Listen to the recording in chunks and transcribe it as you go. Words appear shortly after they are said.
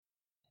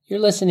You're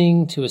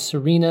listening to a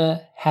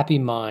Serena Happy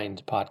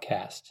Mind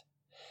podcast.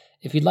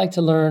 If you'd like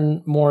to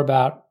learn more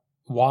about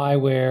why,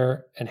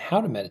 where, and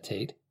how to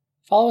meditate,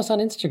 follow us on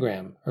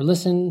Instagram or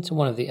listen to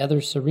one of the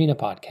other Serena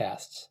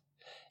podcasts.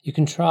 You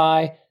can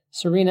try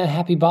Serena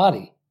Happy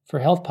Body for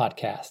health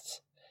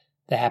podcasts,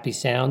 the Happy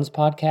Sounds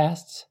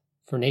podcasts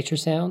for nature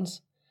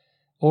sounds,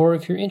 or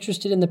if you're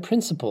interested in the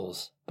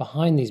principles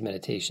behind these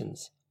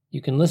meditations,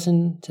 you can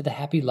listen to the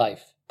Happy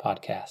Life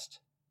podcast.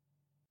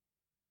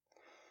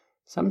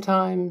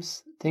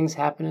 Sometimes things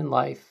happen in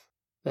life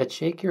that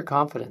shake your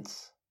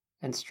confidence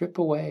and strip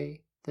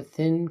away the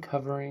thin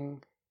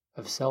covering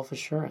of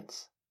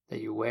self-assurance that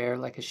you wear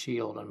like a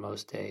shield on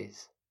most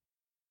days.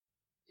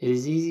 It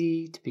is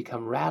easy to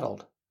become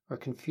rattled or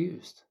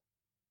confused,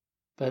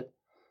 but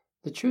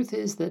the truth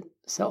is that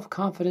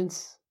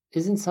self-confidence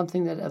isn't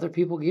something that other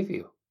people give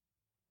you.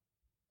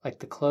 Like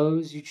the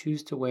clothes you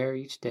choose to wear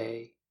each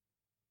day,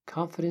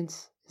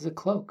 confidence is a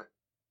cloak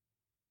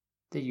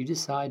that you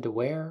decide to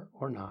wear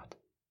or not.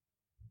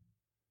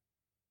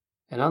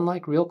 And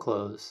unlike real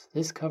clothes,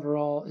 this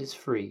coverall is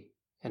free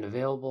and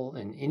available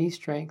in any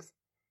strength,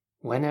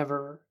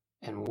 whenever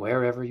and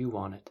wherever you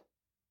want it.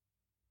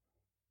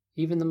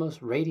 Even the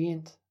most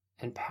radiant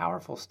and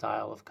powerful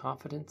style of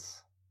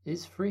confidence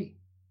is free.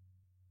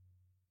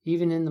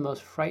 Even in the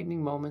most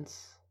frightening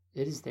moments,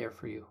 it is there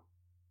for you.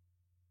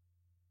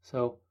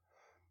 So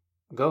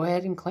go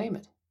ahead and claim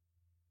it.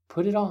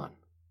 Put it on.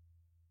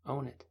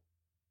 Own it.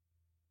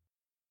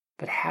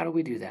 But how do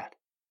we do that?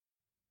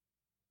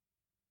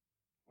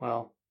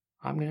 Well,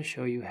 I'm going to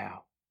show you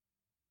how.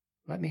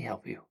 Let me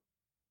help you.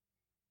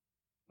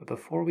 But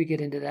before we get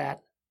into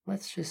that,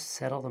 let's just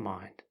settle the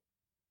mind.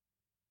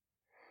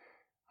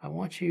 I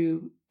want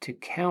you to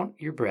count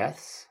your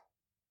breaths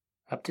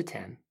up to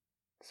 10.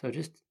 So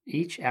just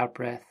each out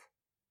breath,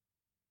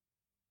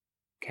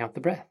 count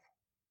the breath.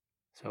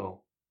 So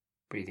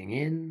breathing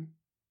in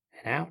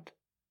and out,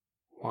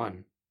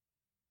 1.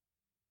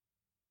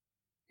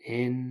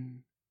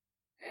 In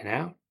and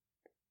out,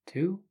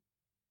 2.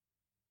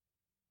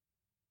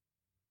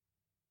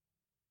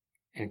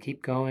 And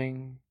keep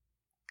going,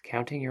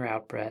 counting your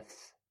out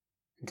breaths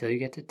until you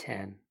get to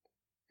 10,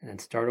 and then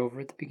start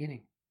over at the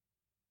beginning.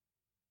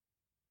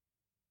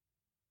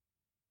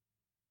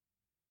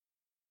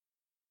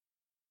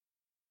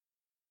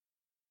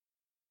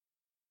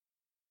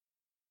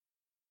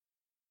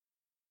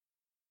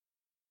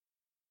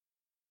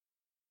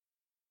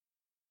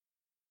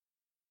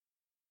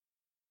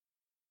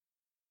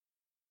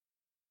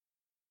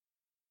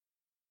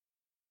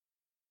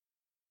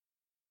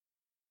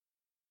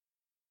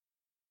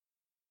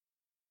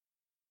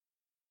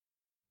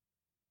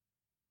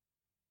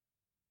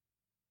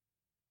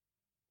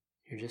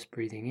 You're just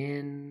breathing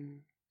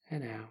in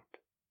and out,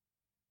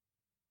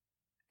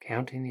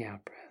 counting the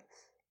out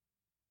breaths.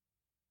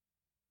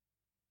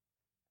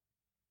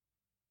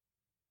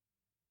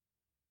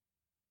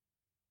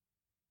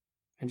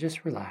 And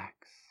just relax.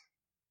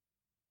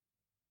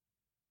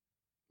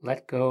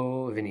 Let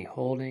go of any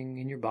holding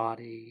in your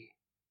body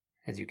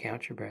as you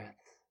count your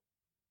breaths.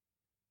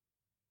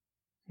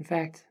 In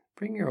fact,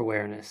 bring your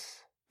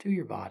awareness to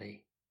your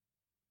body.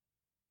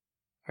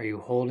 Are you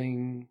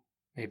holding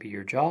maybe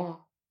your jaw?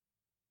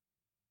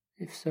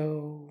 If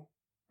so,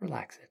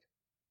 relax it.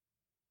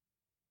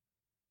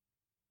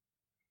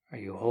 Are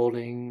you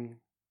holding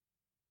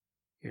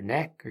your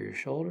neck or your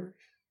shoulders?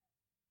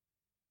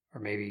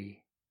 Or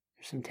maybe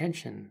there's some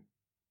tension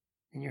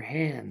in your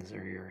hands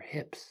or your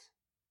hips.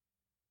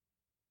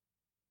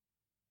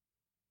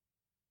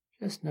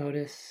 Just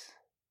notice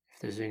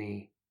if there's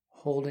any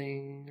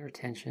holding or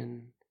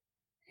tension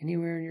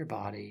anywhere in your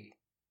body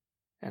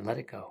and let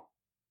it go.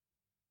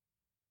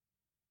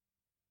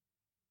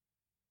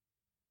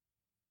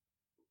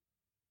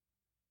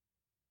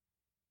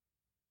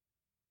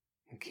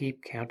 And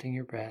keep counting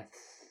your breaths,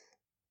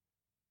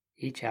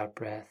 each out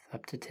breath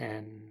up to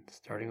 10,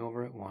 starting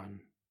over at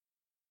 1.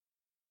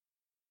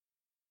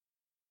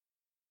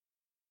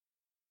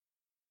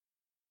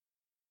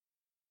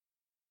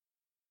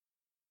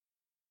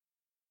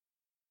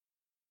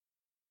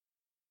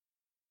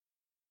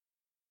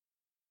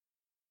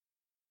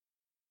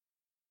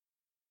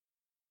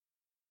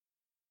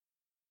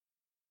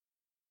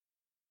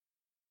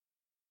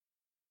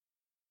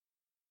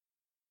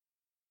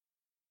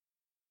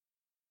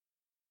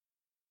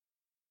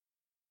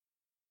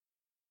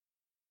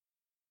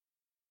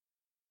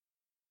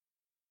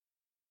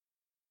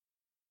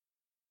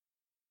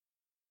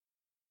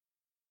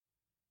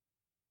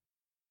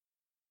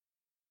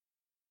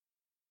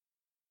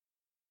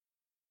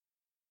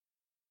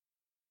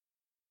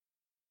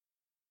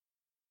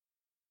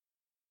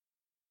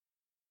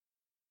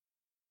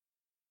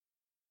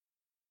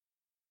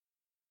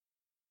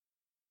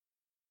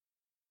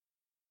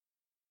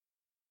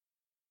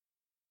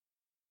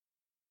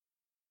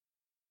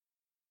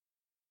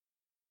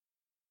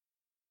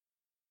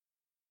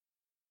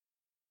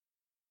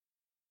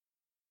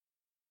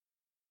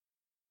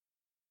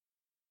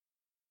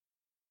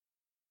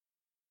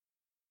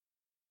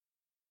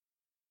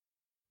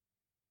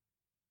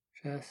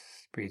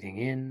 Just breathing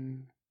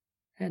in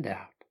and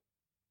out,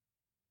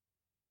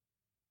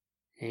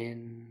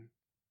 in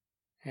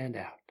and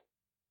out.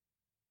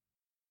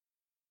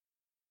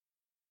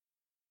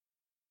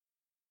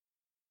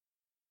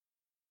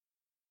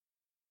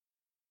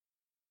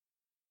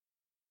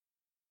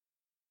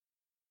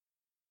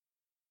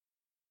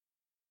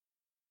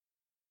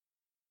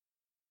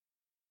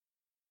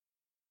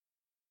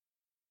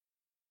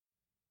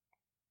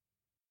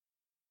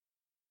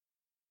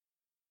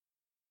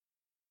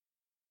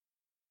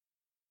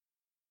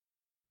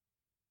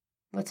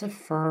 Let's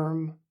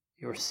affirm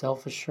your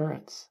self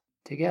assurance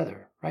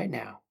together right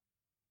now.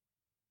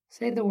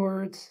 Say the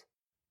words,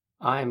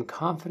 I am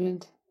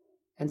confident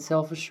and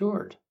self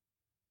assured.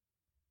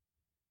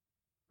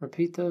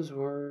 Repeat those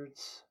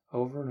words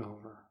over and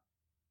over.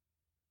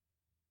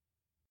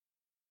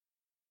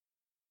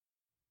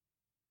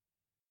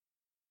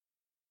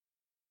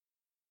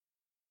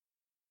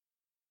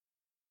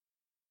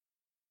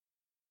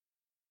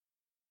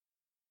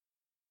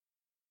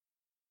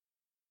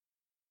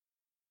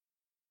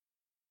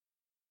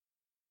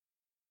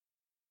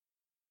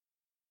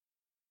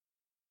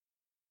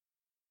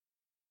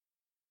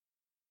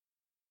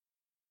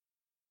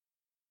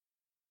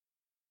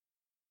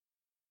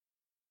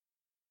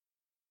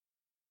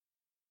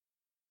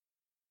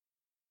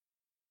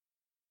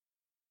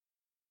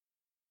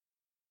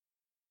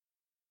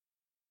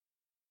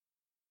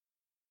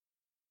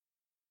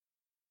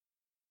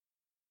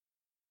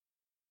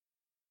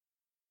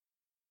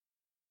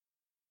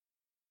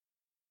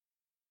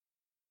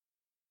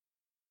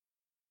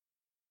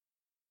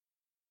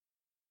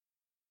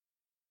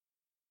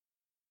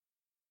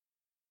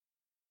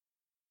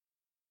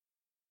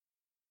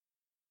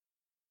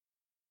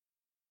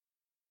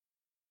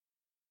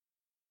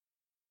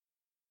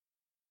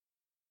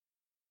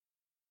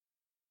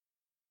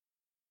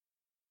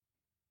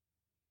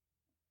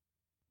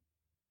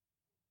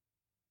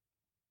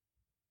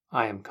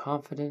 I am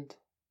confident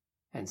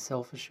and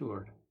self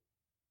assured.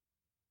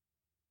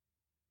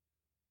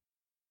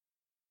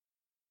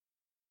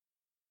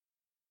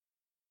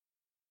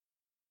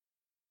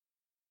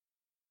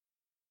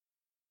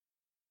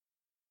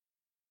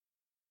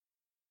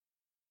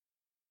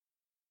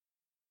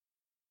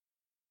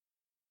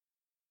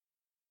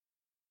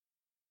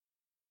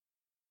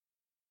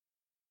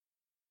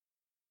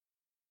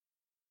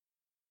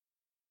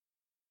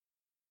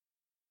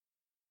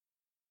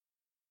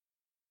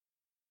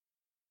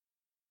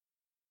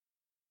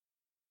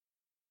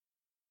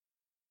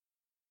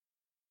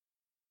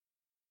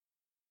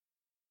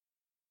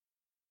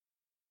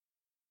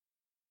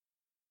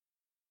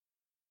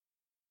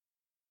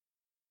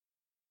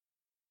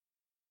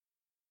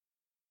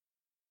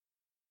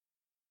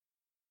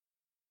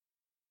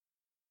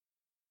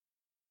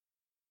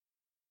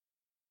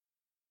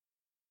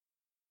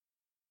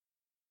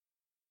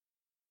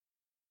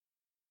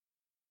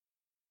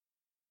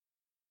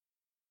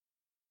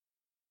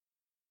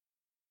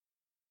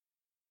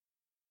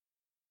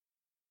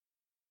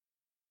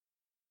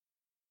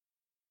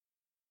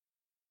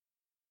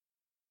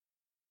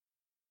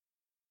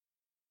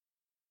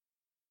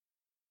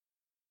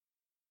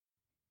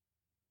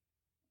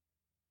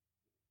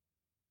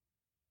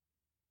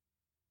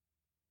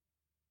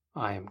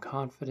 I am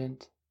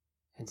confident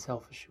and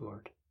self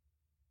assured.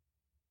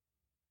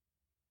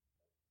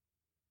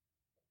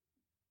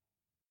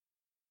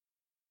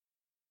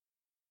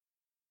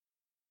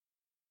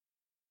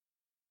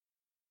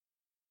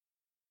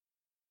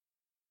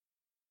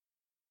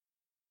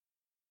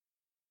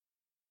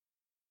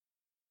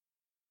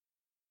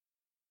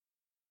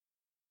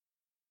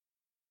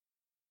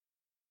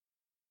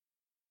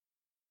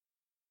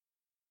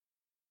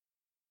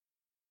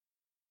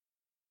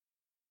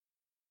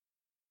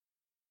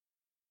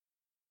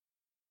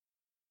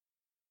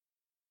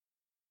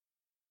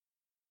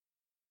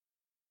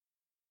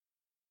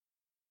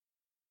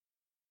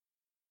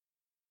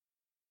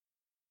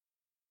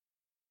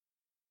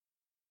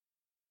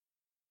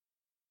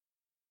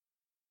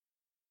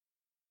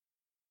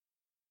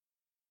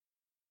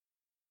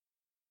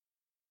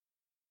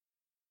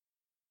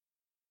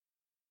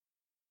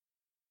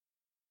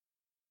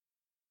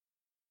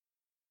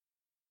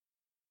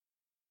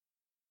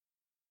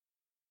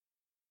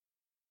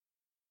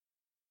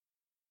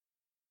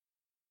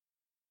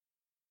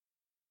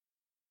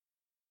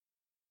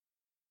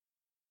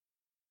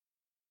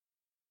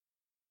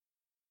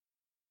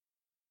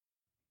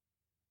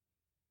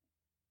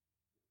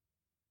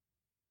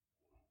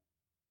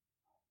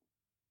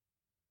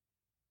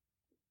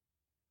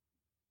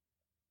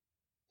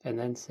 And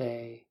then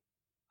say,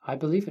 I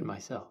believe in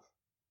myself.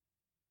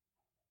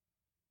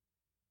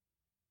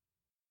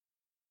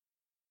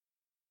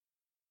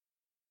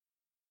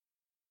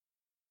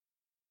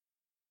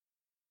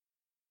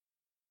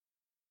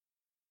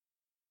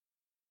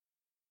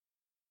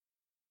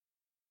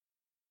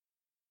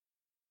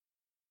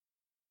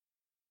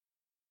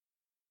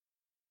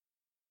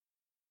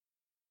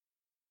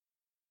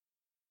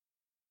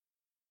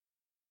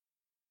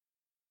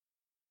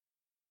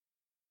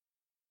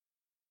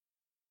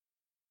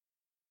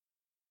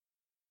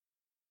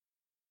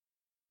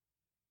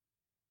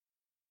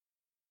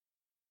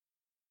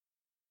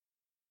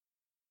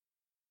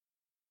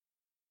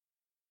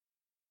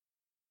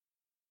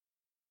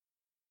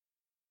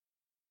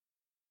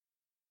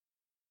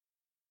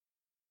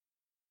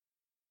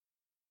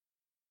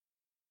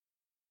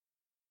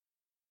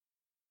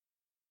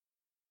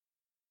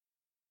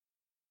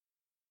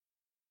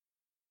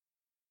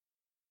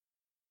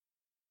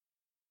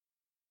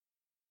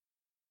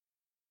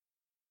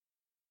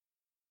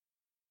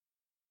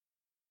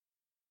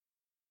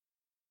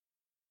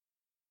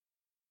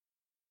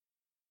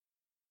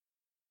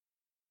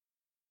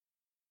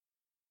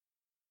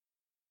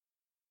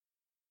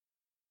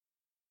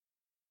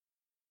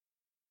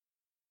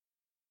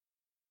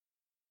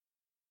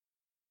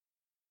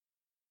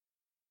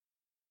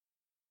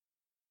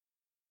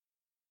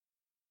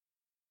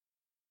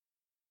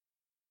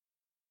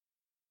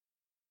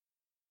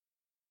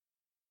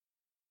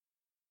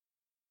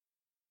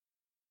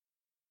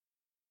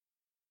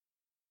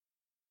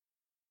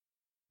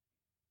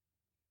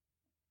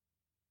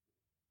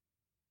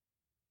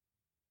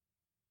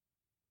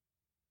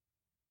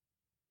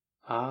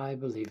 I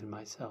believe in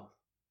myself.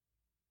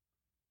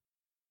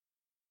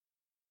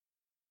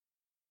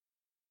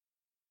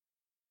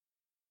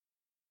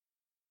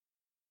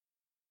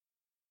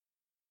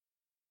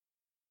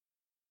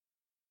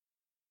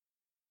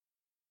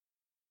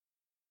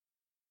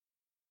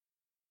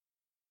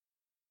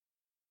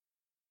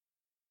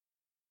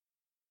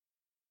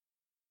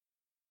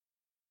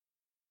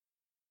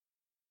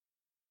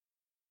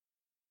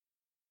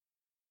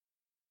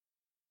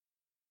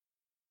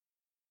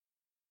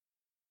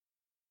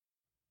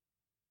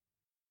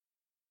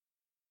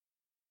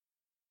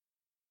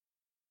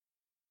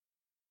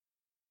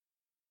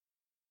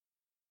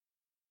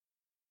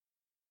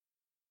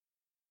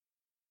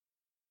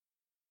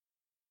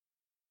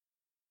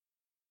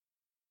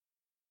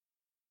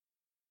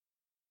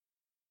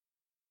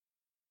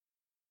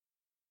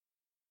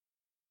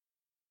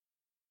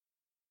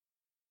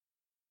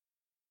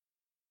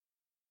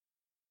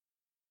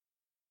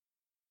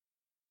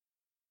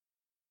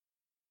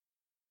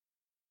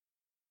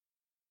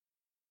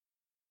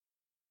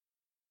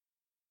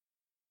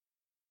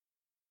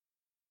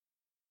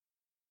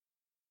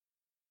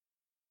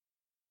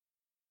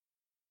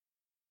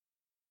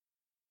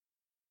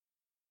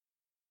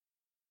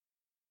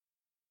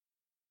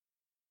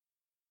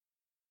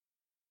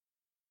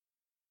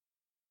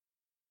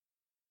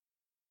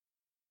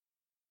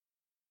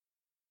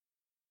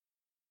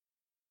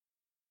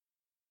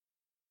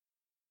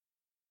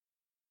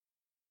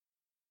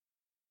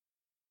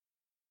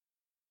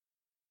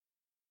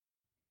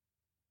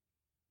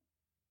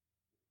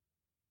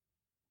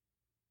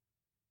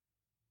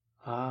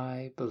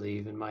 I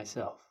believe in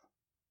myself.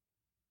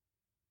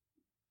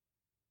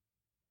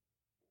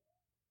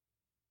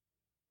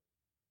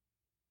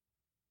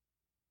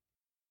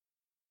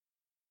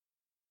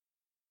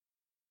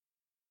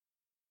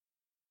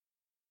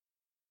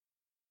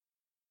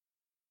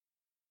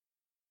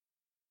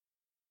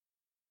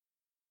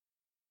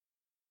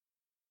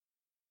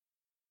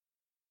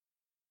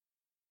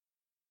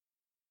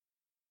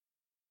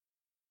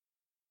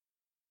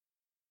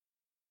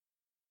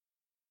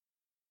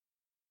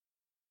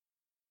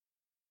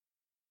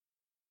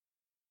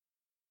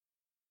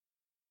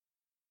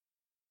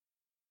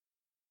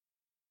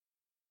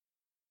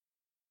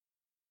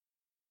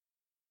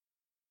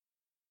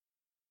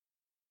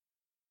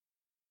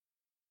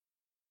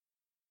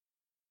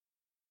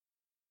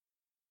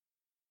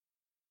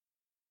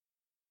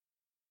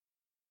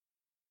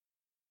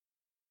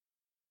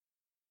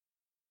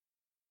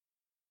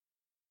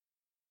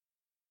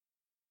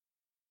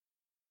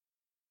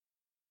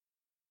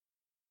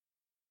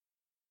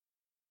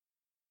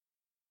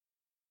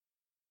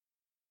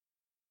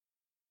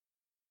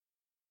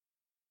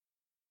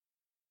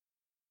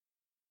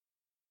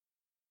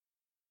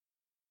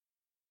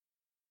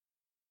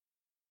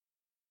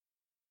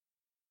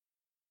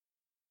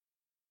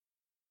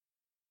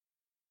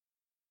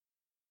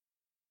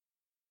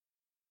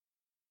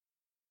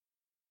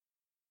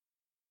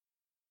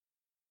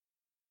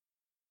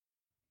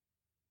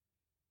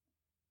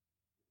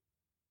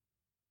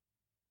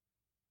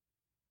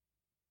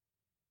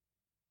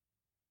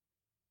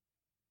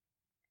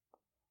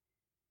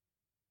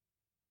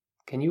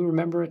 Can you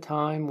remember a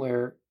time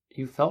where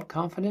you felt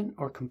confident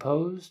or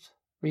composed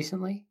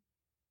recently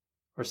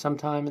or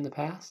sometime in the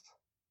past?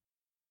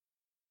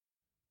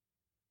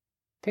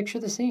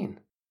 Picture the scene.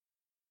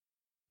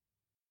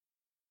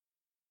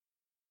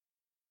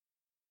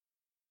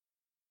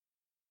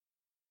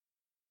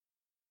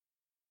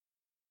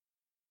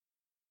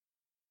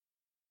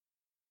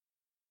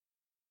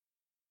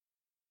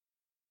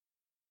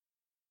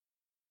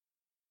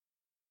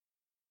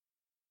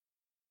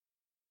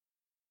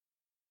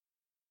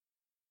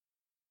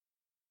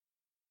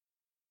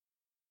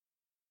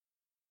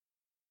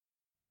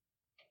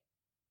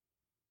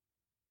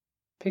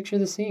 Picture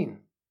the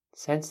scene.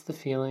 Sense the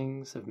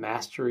feelings of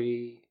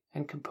mastery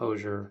and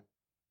composure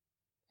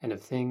and of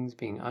things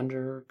being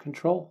under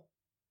control.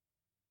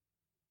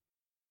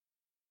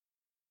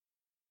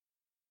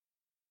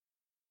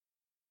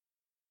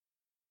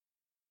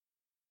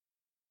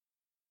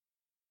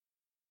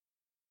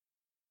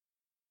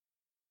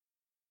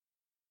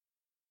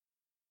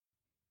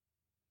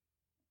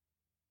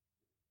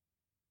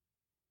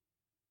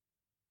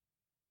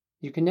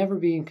 You can never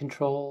be in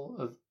control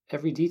of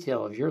every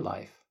detail of your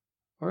life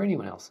or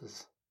anyone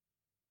else's.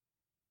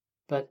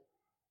 But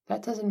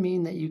that doesn't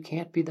mean that you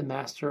can't be the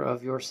master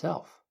of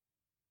yourself.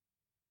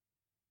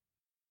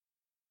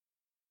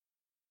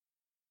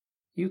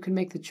 You can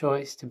make the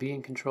choice to be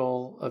in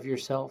control of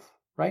yourself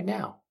right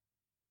now.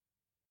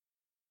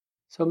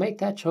 So make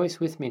that choice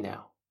with me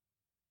now.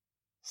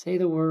 Say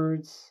the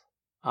words,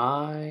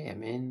 I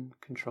am in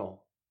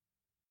control.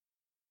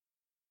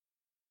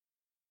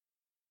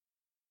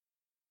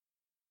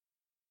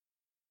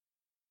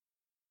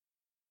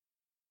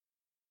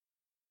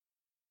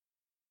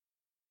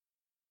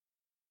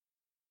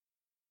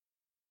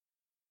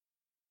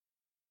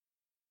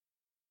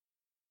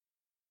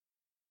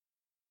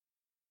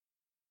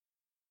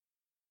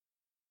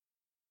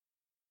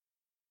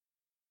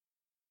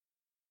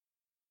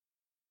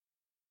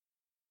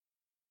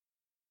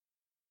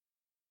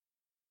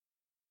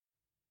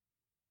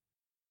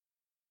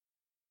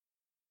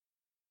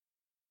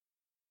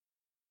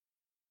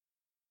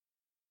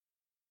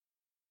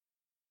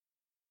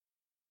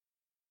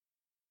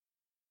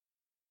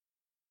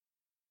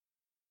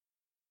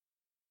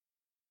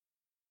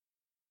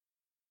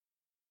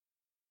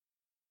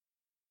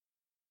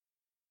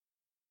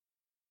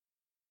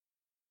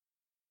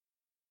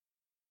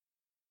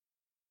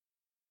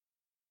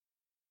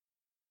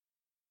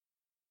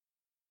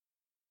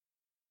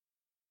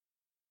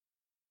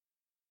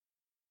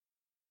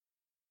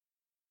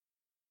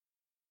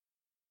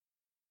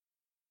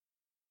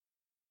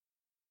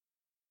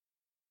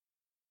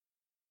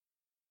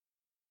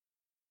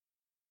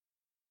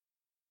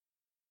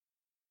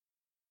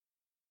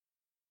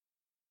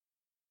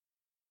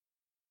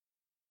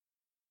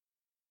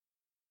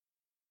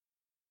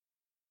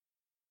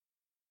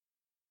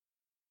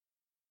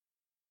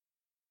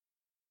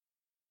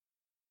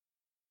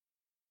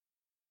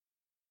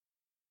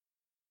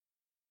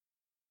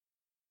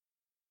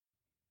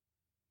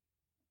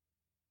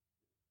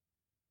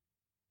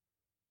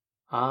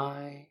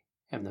 I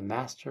am the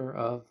master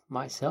of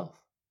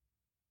myself.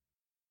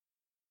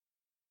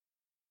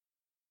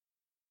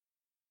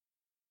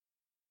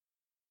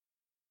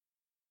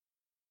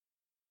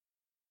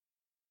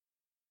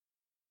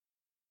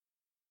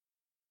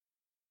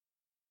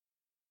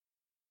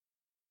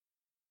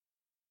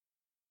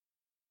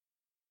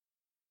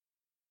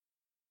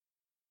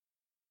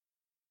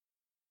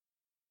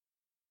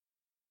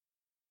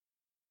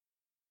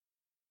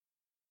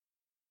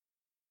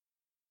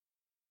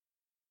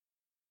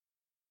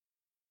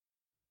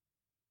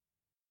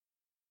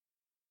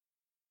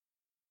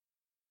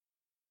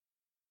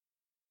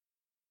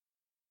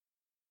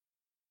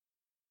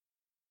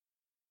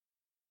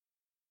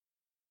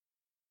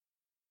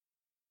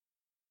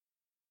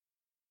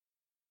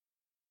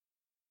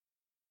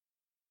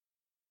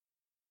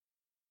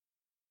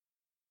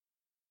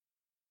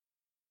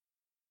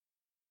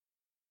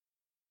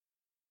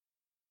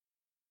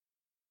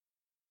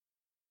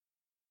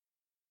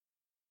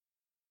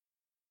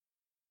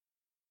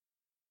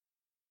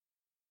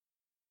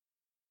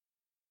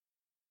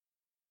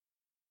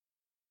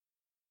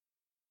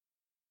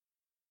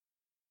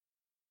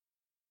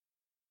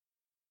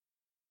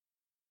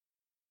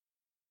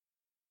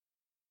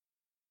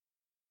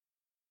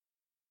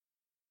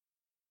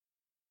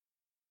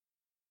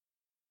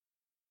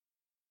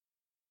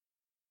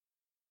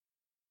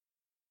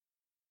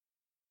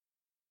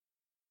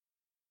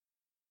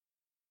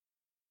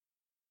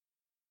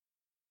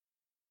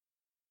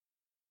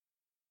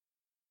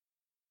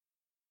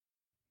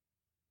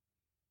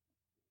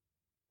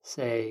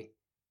 Say,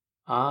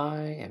 I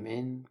am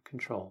in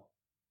control.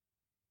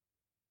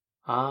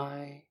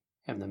 I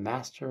am the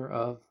master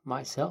of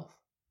myself.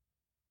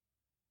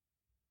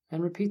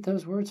 And repeat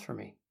those words for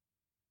me.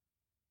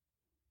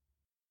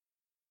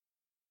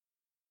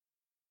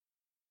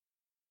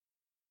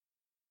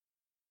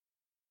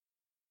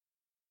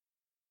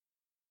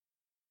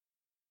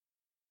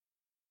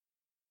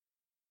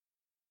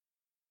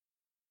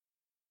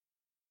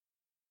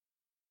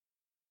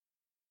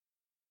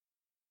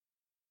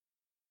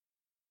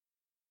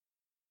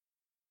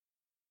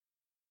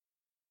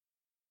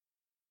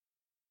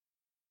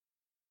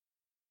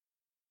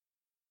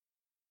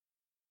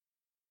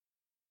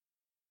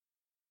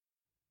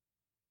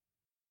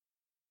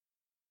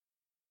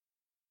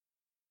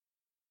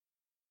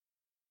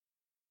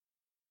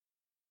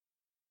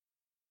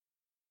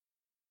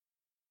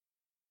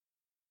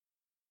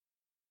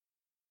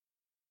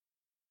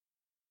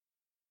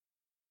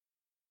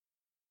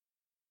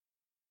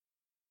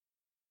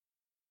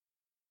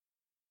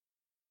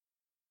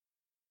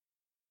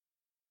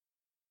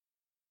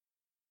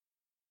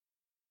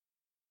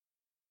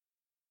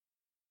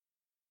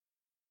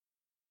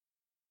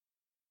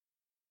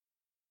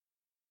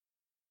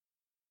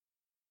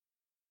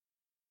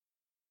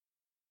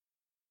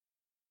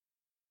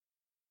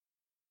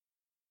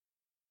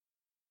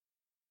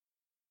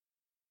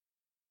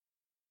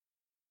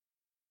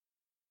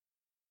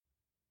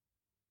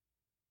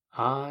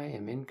 I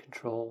am in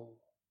control.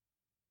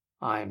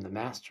 I am the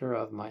master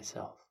of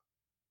myself.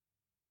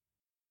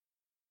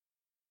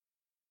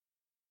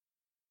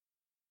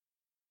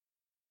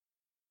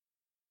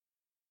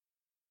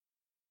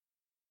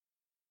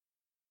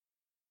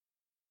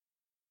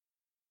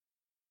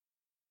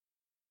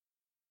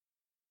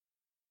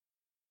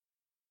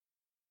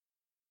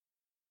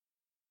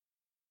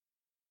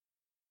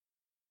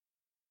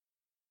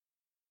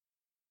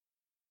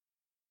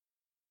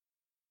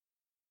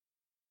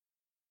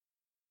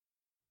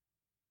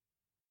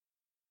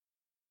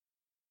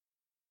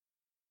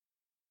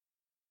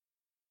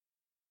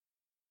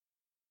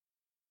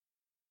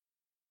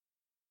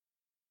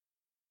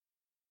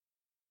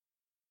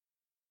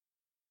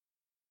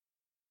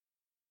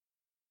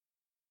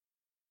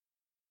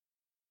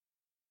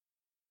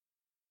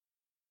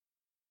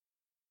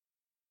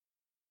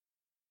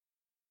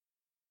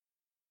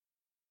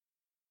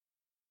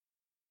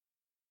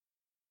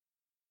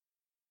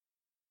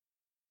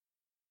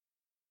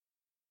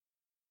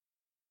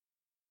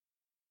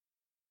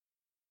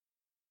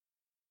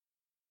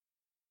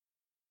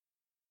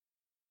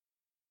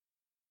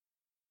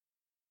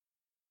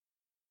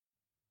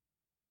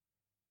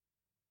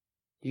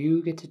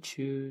 You get to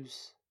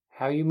choose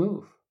how you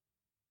move,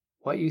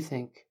 what you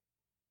think,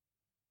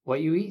 what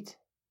you eat,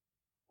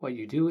 what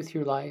you do with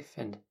your life,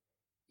 and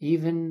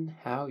even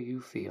how you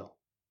feel.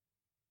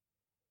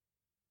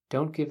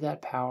 Don't give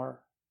that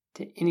power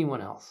to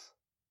anyone else.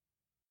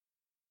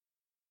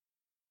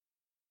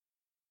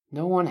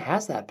 No one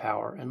has that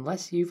power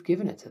unless you've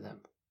given it to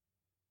them.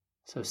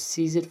 So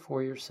seize it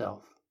for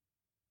yourself.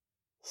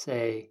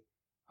 Say,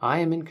 I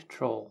am in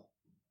control.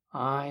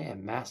 I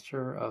am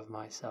master of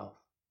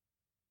myself.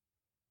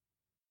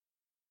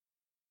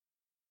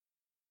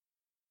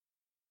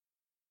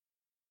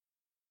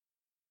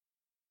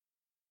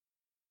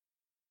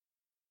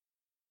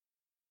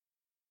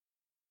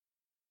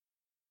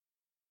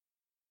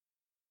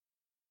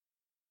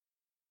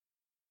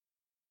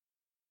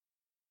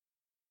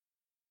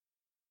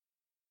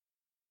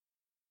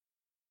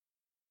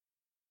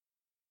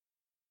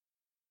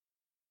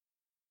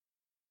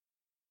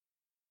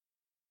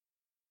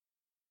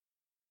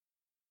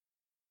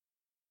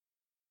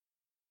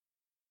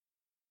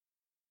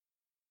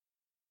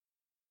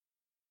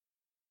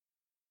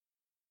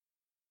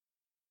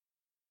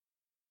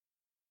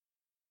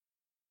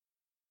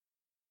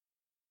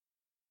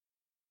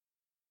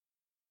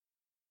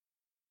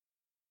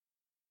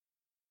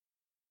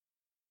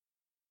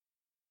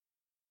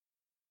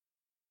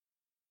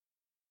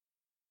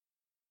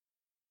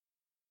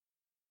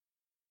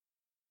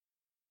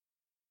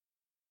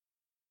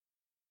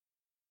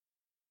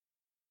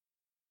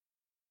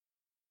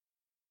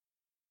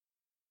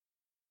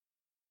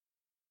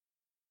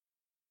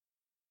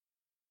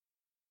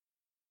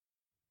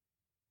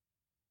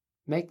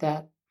 Make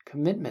that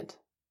commitment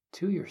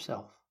to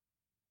yourself.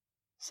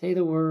 Say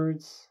the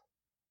words,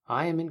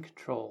 I am in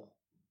control.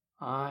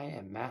 I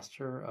am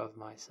master of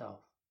myself.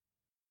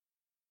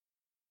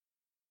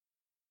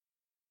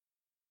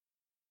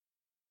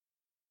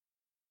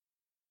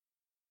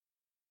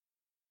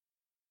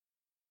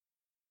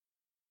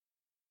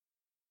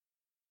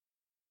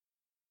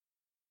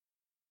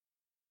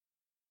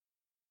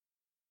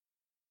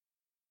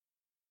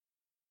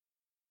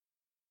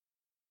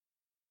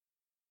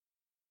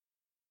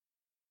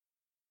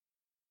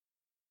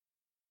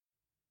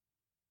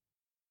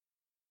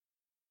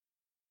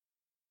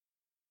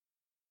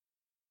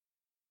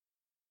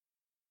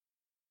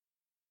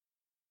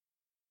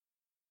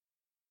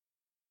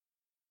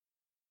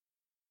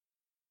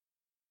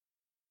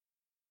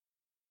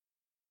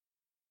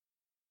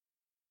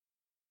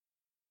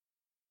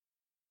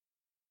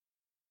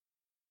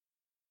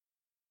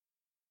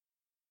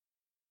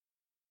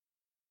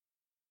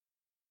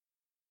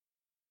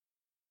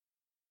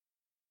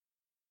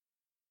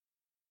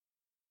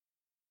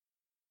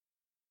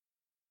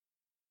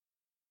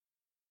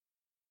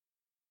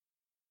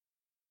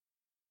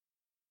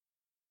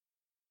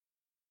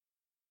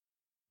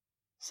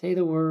 Say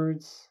the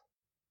words,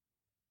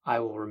 I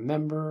will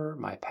remember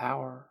my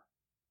power,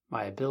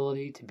 my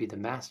ability to be the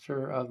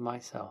master of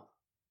myself.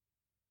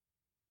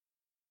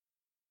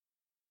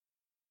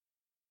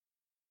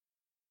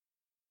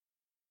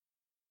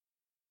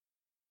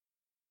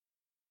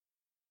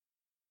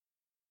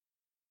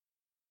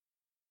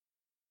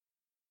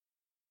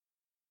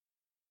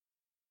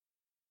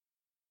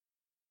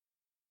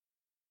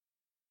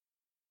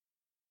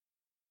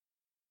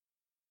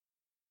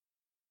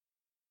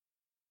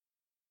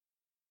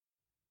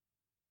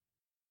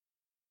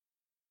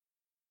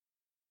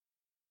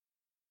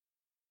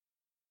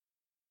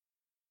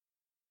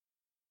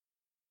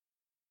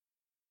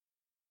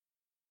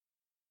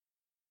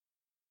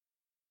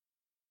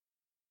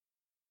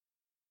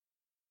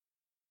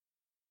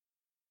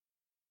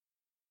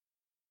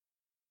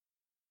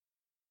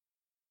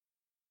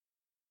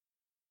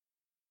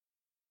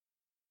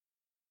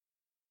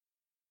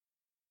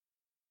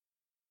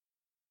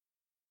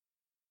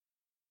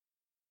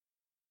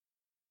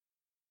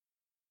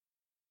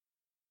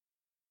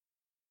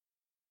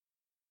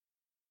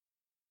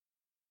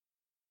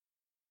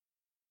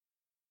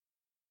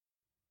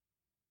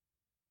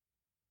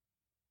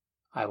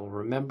 I will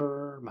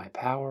remember my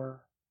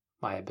power,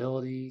 my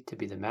ability to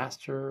be the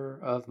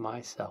master of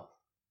myself.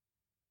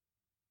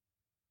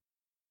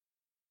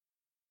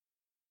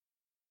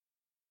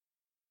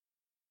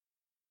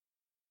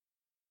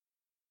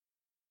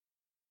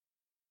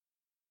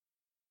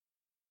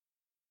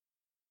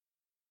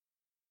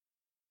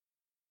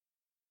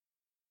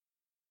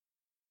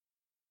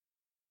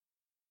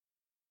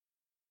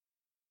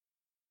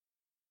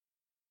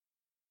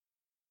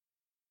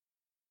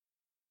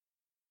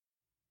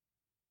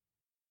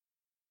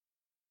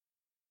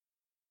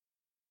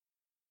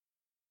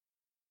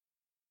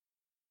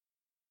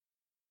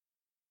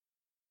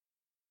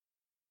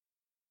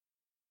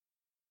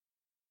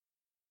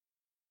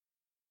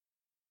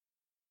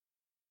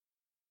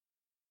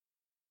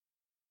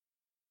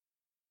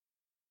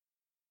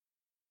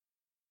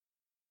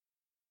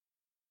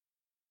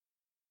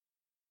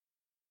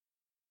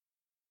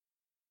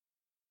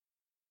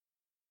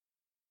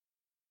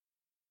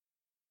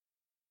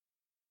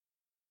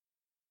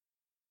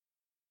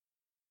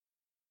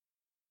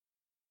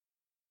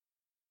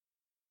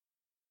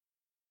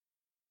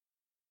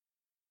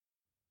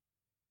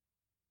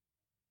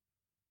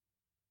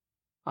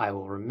 I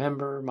will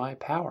remember my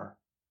power,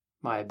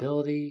 my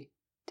ability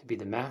to be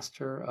the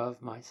master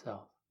of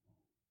myself.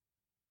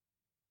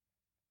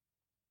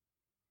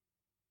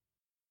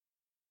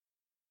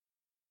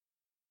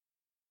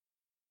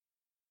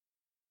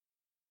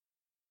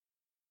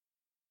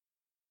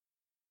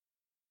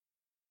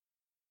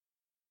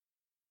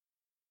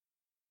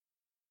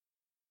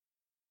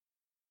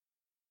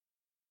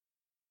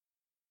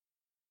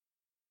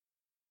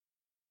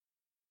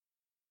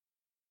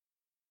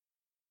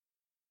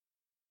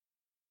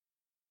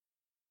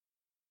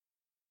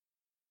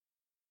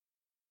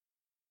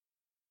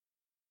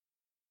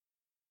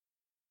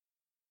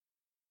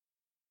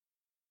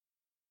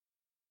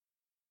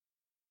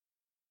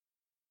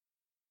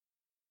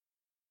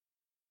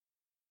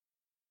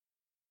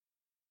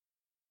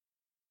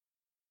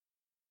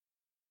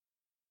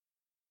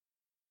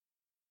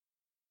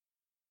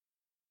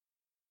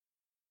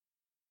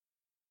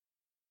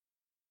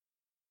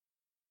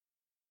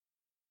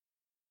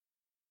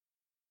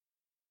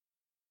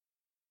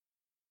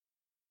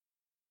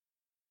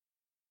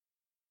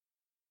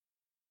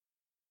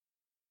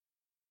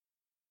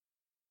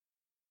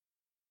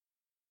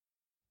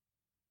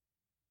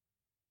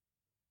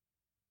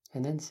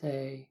 And then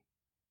say,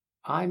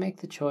 I make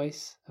the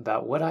choice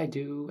about what I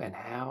do and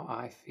how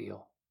I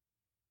feel.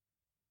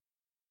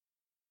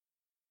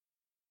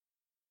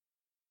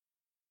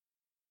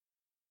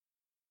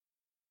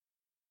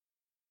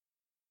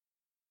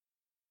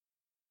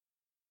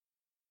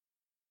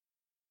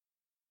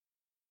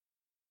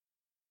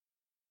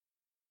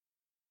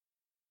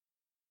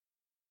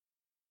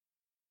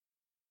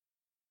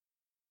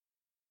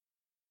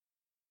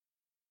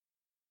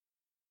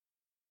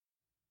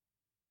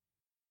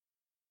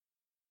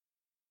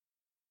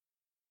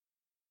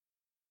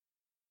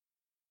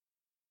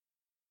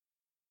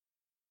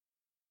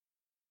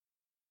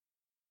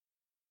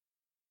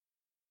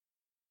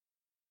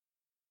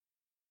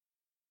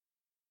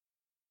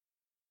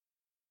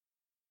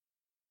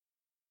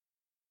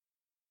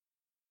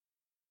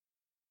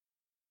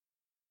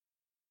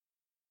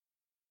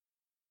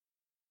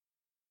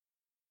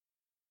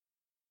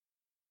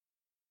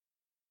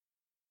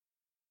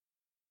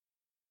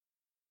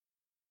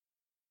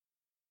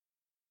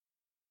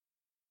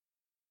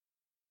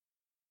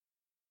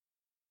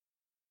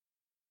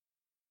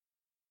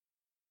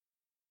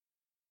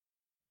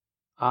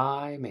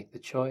 I make the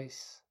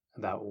choice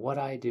about what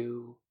I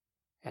do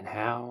and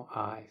how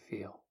I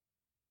feel.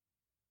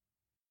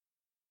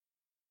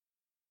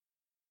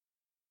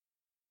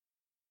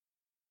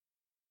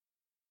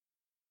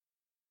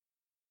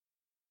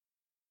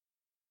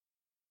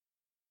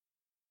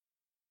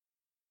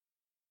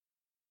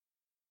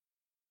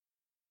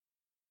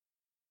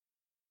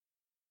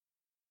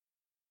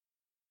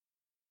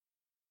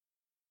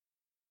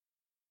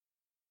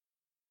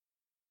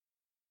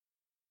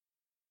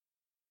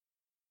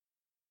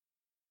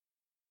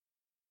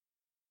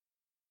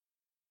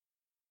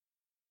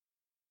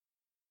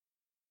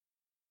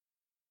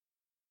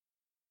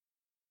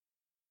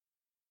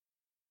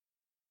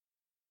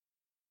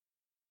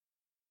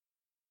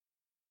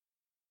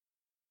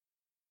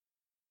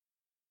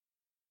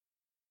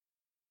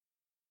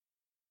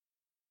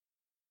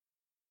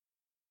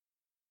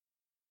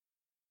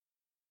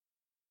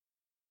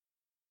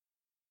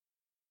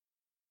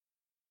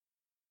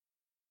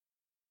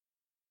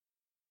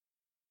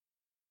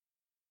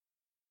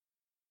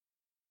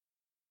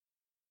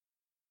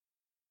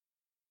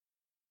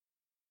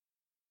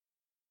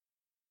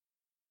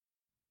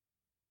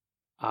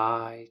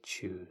 I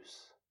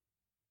choose.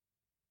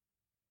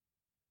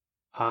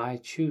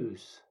 I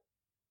choose.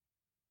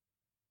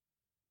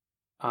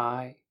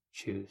 I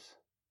choose.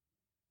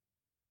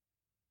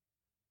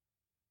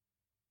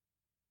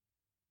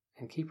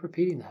 And keep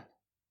repeating that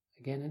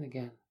again and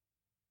again.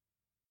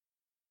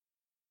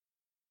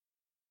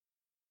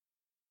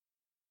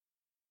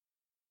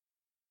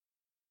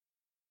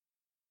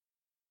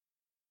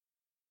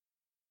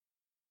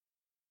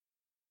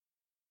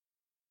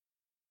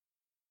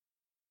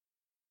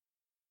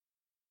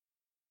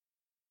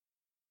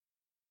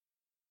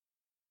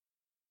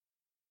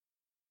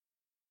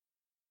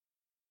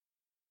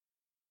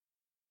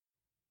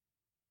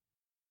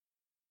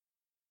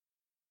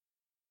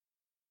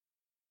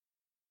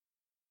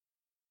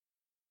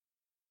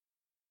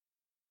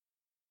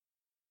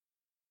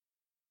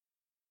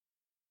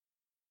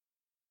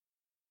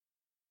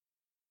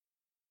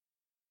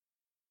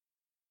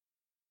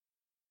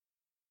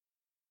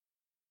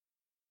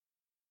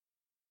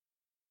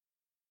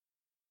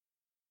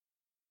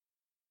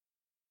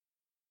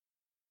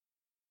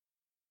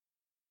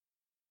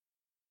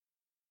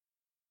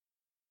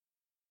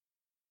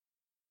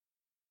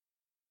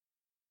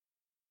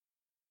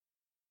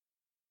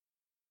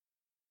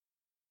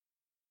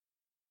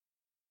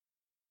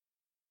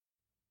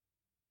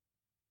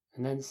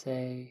 And then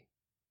say,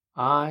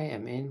 I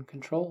am in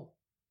control.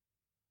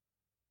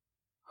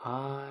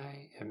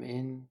 I am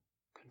in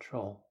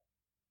control.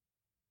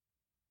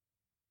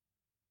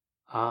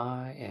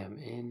 I am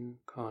in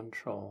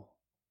control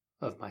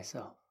of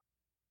myself.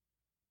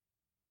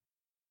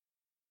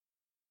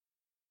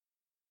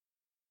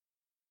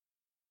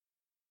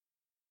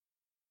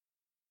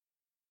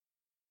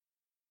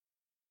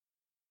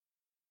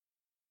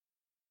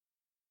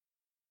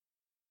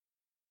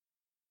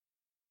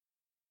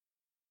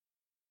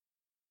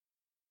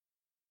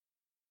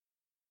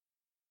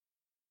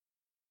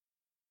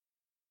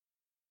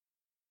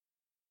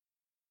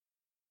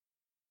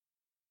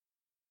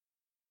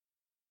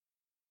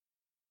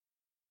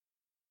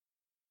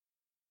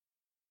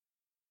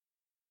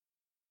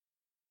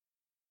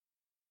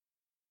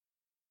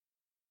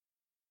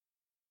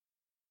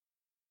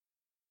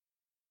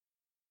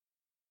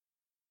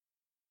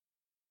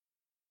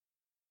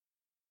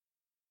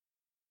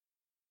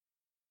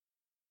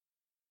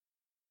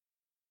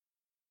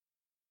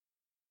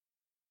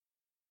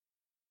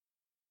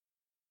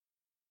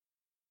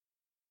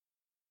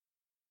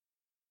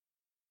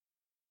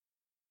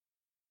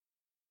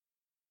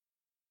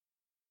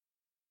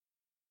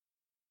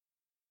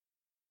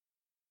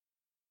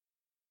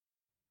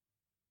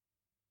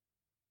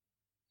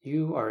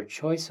 You are a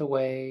choice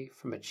away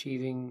from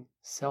achieving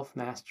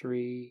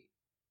self-mastery,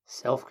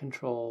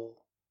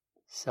 self-control,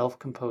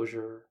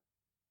 self-composure,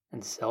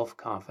 and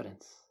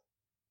self-confidence.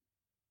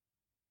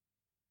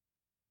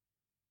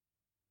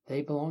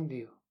 They belong to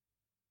you.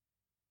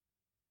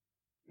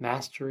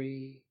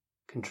 Mastery,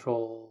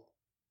 control,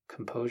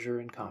 composure,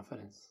 and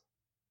confidence.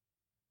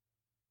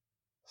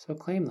 So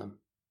claim them.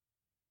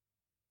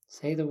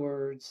 Say the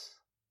words,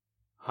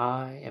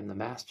 I am the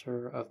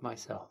master of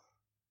myself.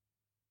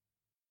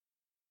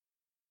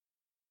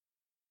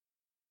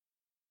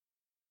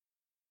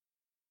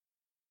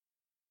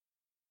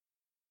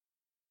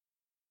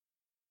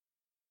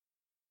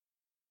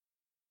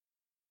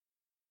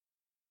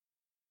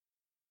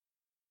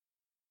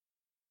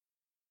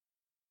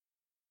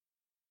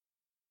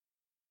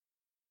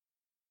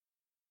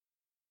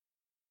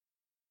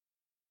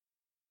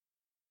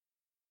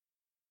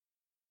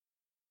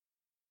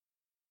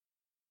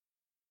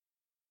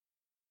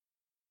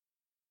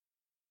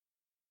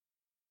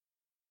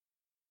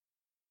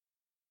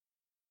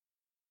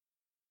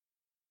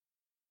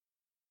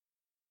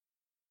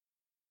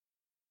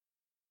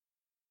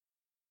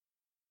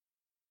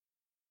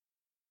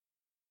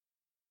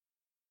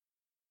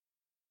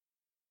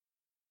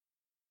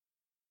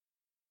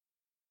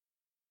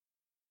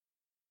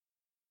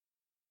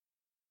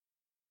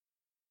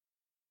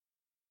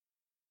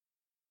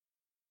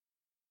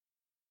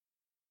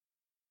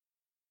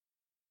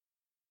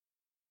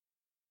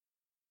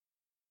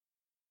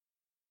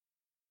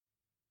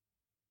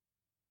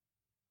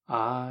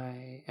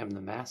 I am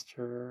the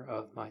master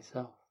of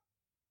myself.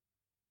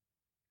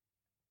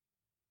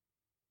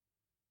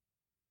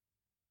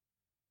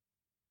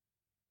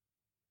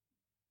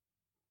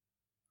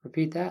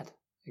 Repeat that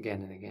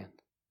again and again.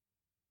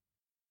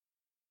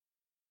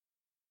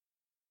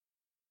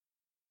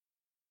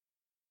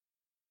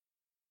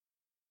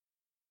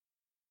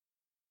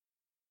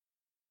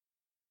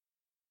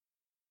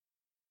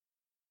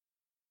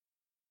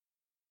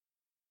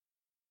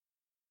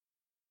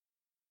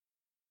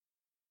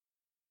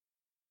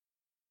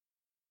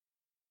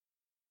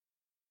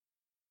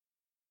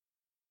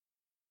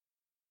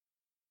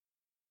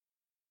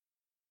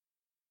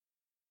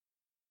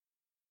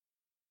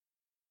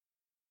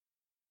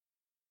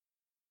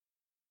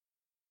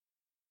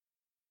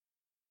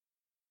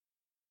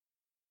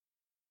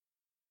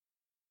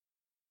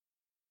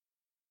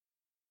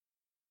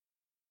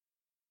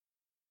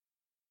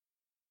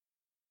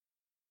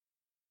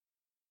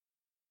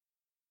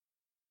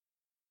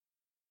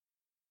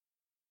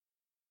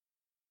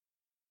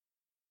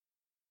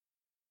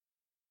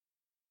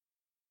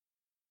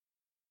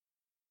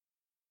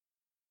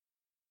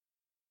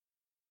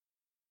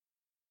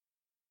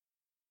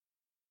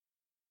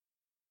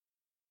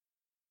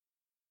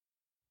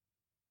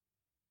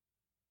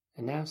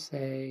 And now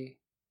say,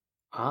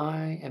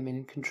 I am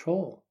in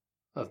control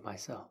of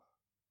myself.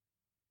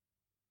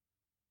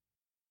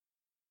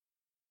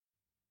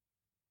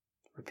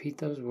 Repeat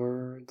those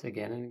words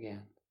again and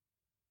again.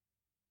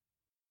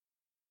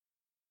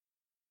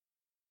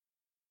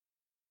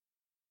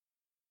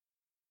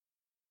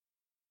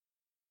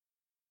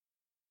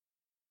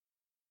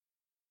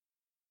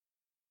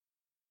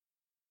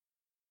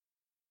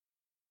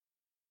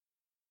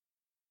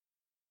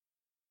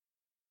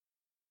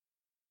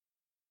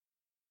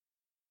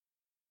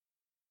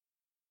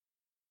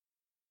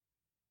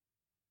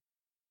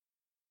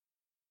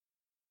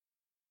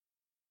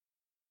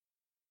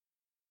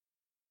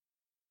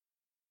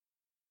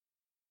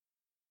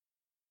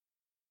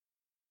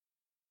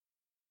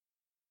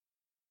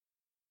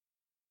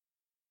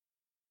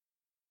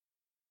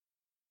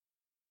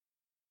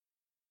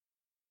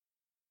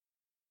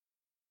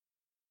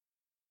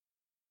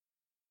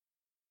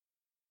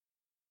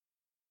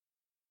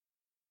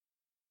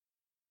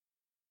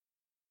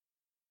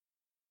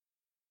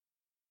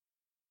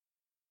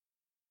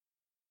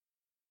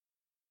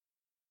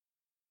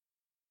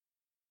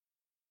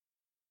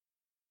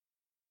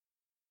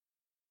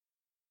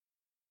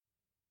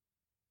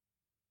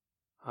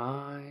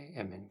 I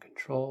am in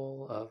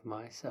control of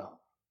myself.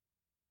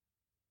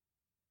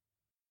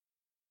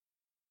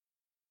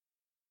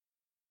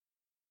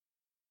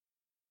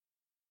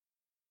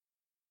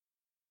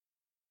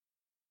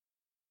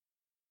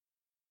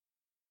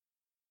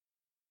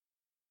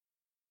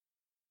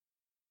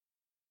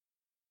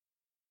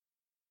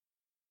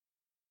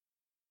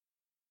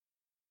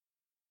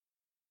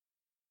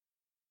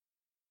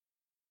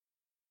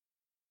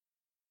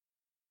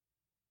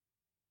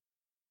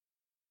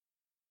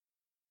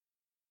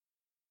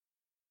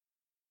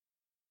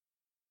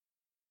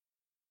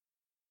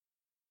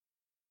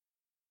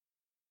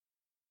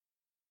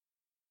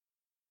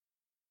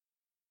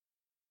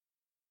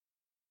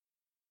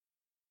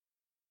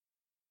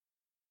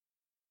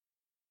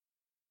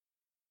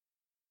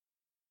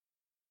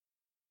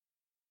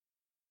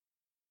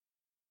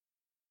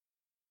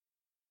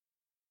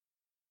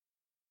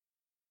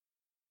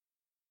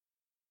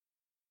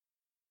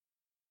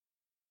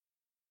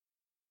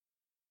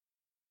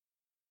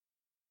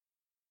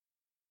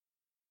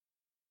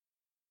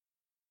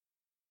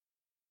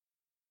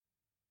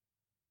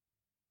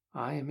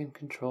 I am in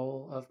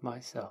control of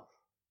myself.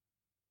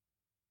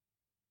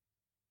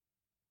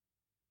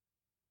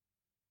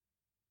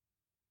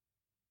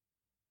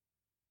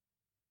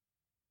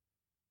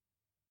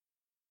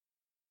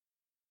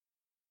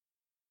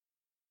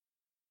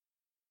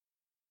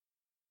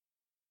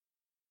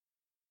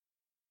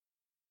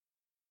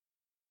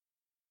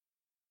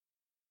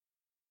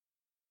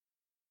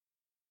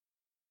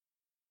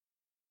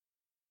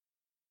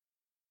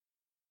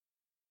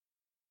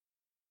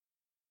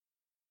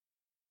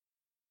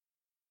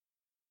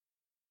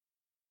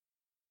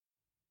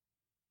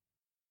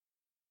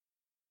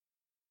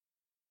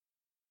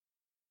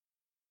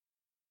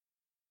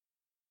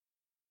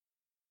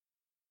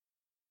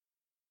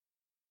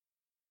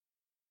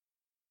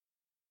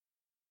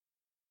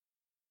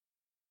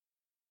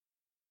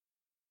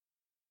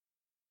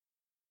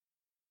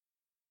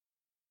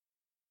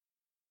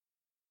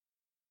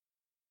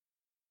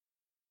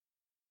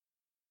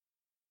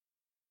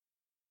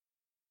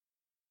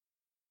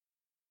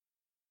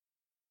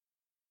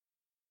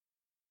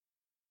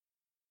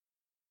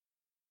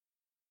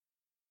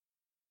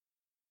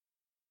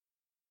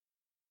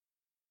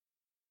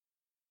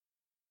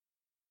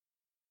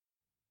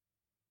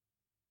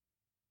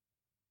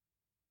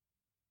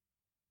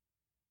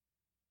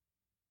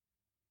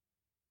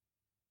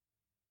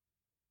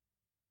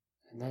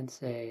 And then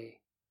say,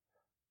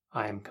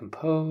 I am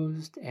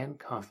composed and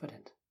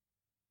confident.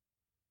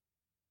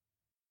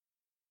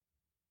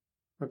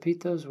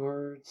 Repeat those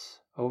words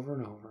over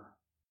and over.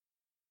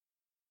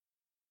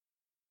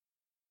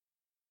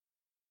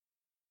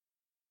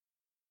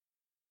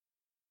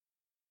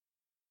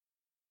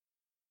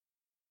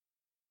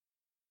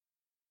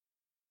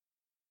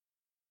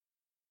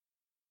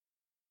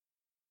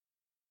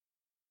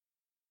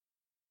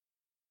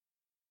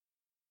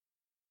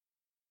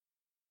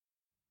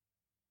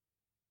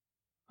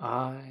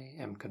 I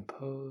am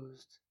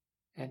composed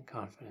and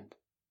confident.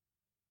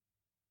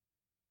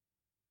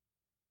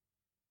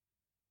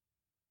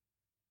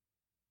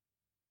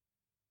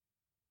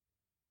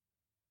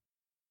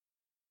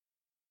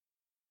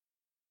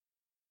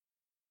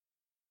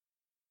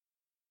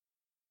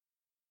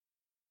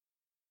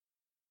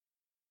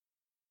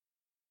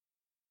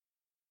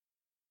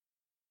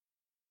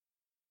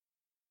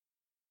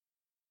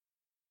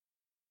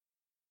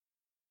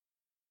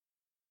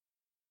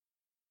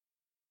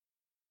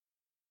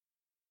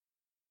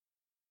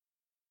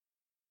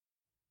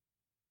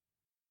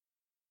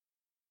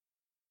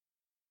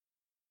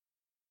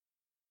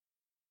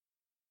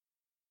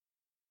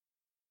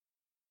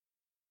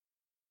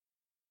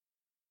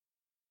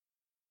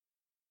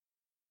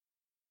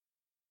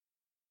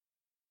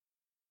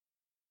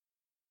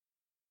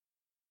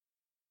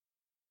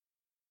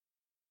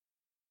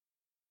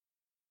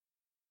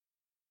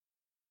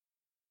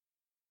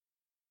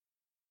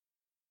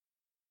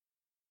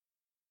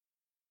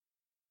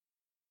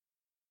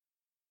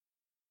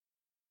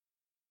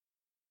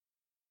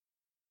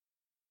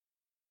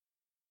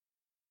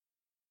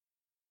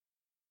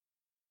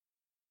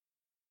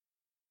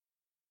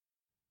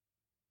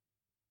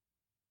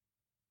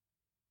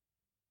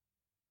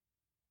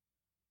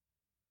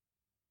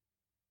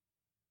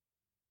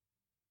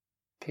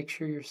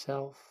 Picture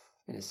yourself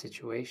in a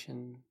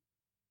situation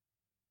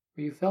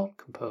where you felt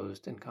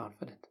composed and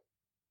confident,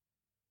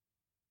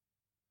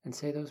 and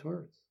say those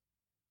words.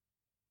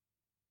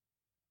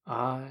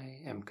 I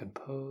am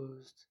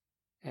composed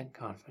and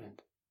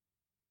confident.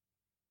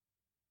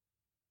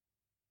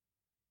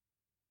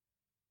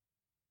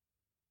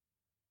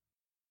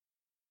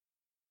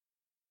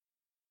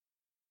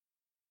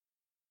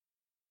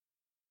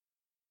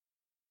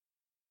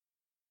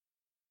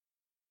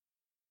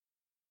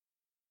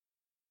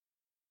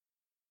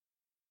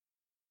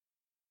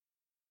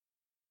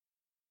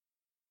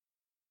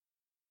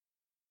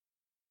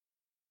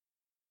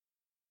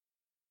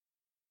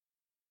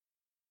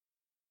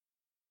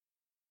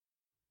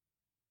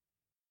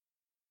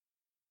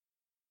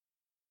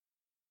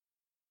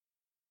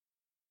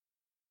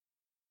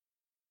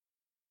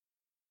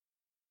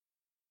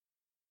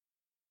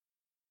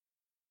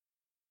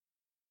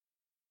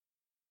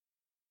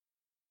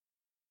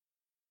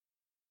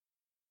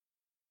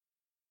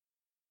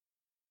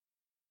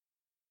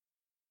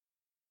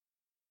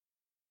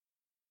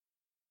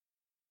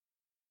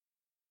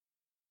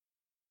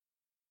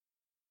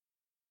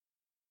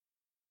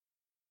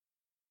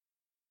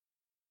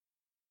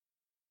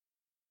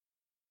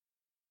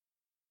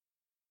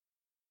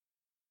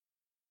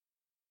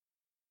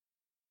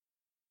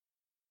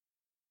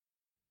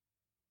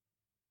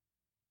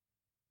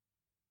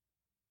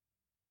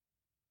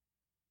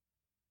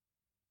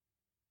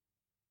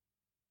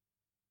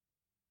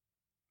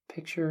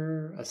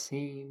 Picture a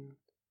scene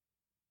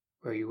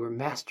where you were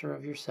master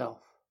of yourself,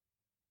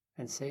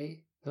 and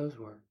say those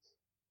words.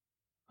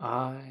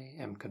 I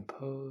am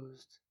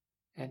composed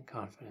and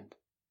confident.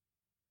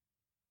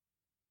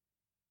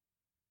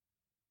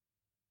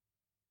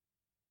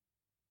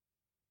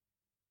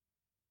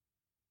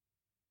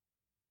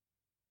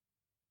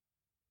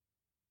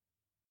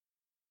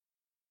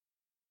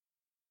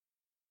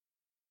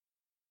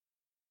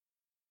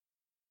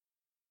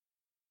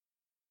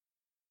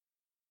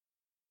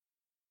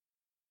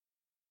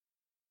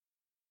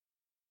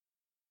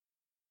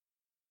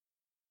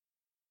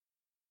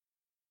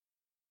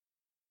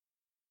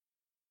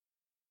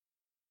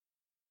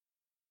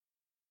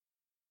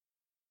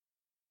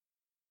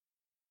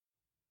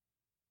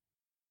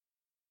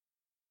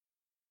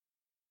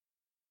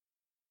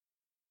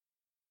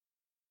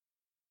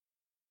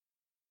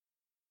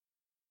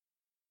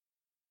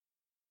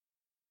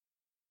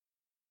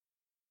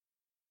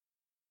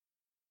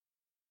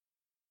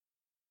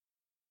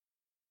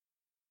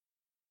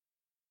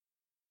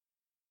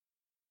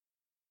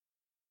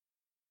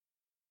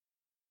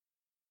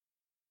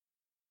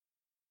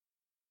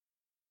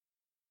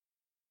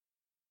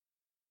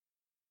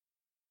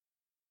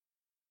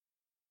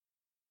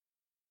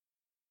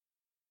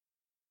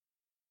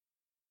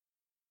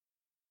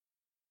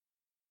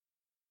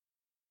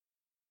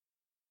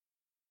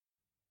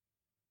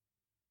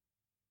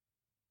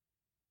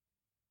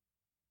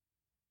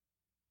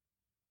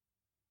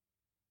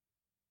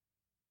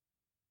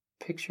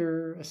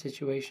 Picture a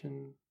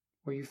situation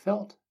where you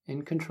felt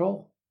in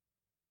control,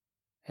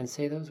 and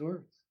say those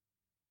words.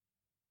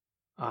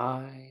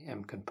 I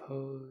am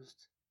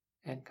composed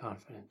and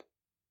confident.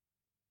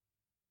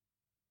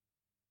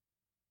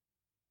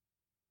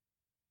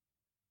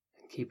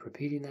 And keep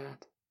repeating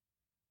that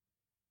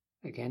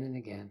again and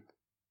again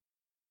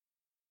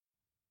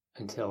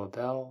until a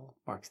bell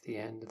marks the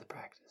end of the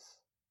practice.